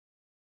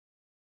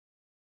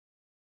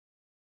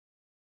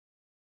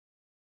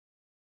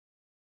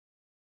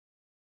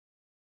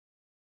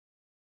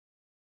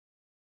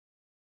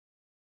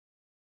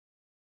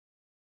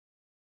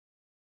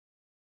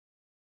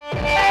Tonight,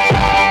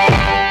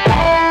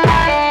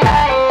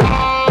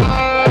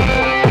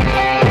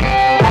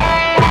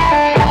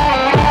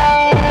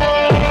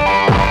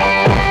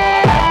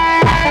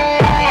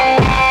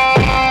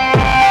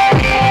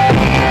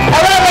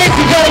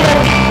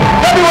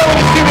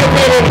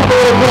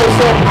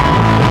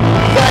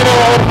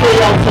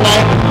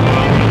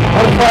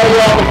 I'll try you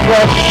all the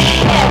flesh,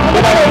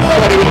 but I don't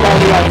sweaty with all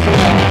the out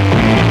tonight.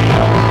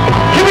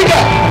 Here we go.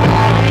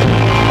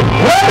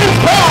 Well, there's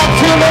far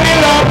too many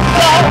love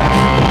songs,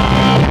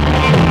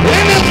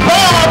 and there's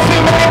far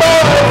too many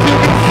boys who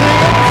can sing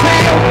and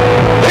sing,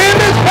 and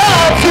there's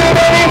far too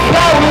many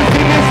flowers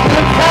in this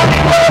little tiny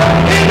world,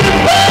 and there's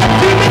far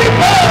too many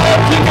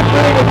birds you can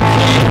bring a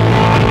tea.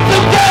 So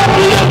don't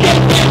look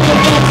at me with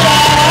those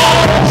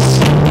eyes.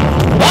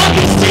 I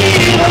can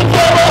see the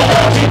devil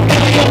hunting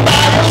million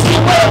miles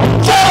away.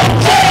 Don't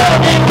tell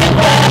me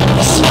without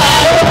a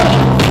smile.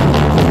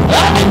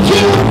 I can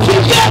choose to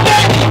get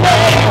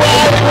anyway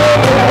while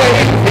you're away.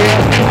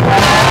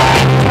 I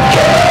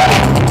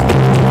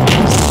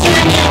can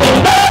sing you a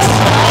love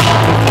song,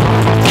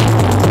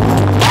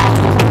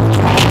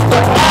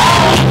 but I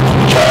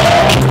can't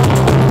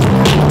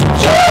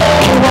turn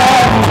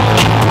around.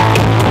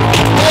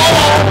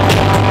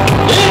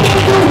 It is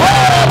the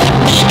world that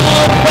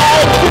people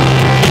fight to.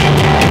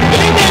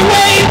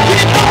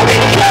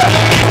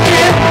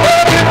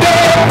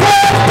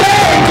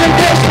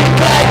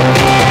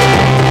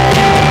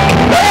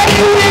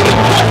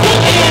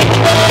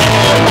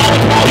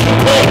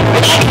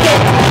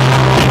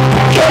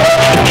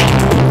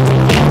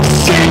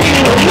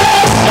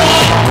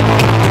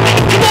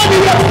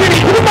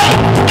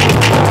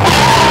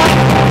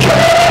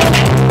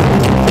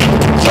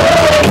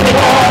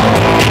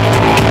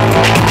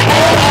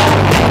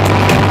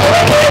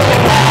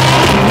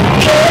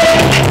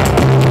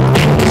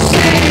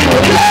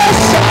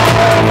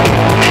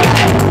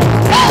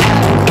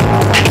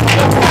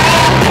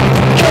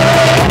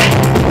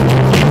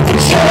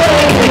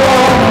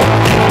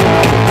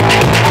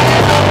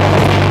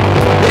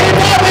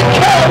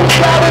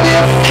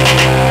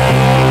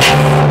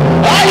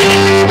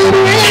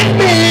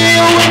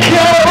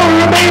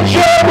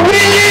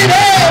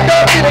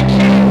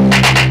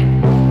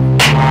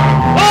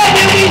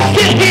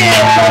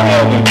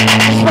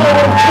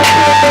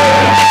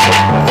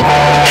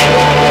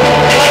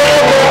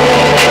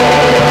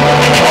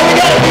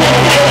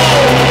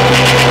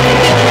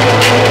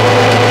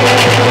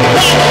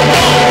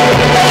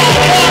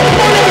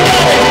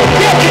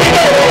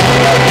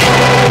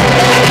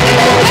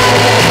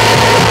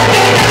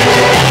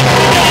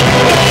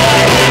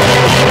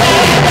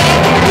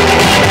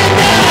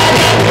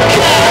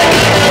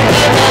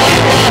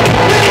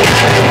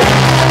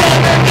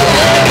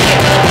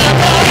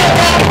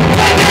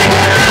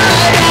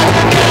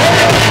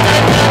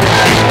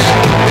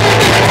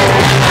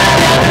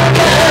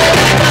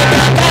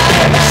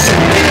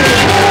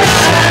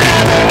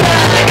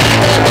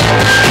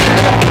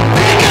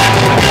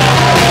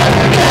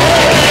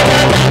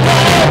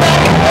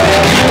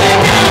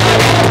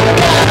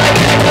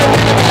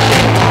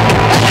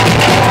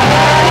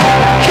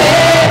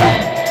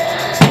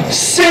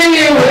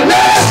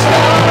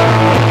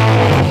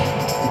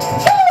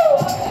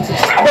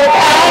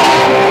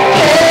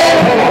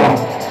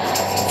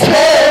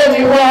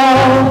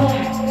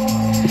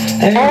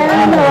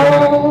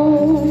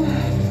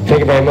 Thank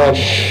you very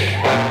much.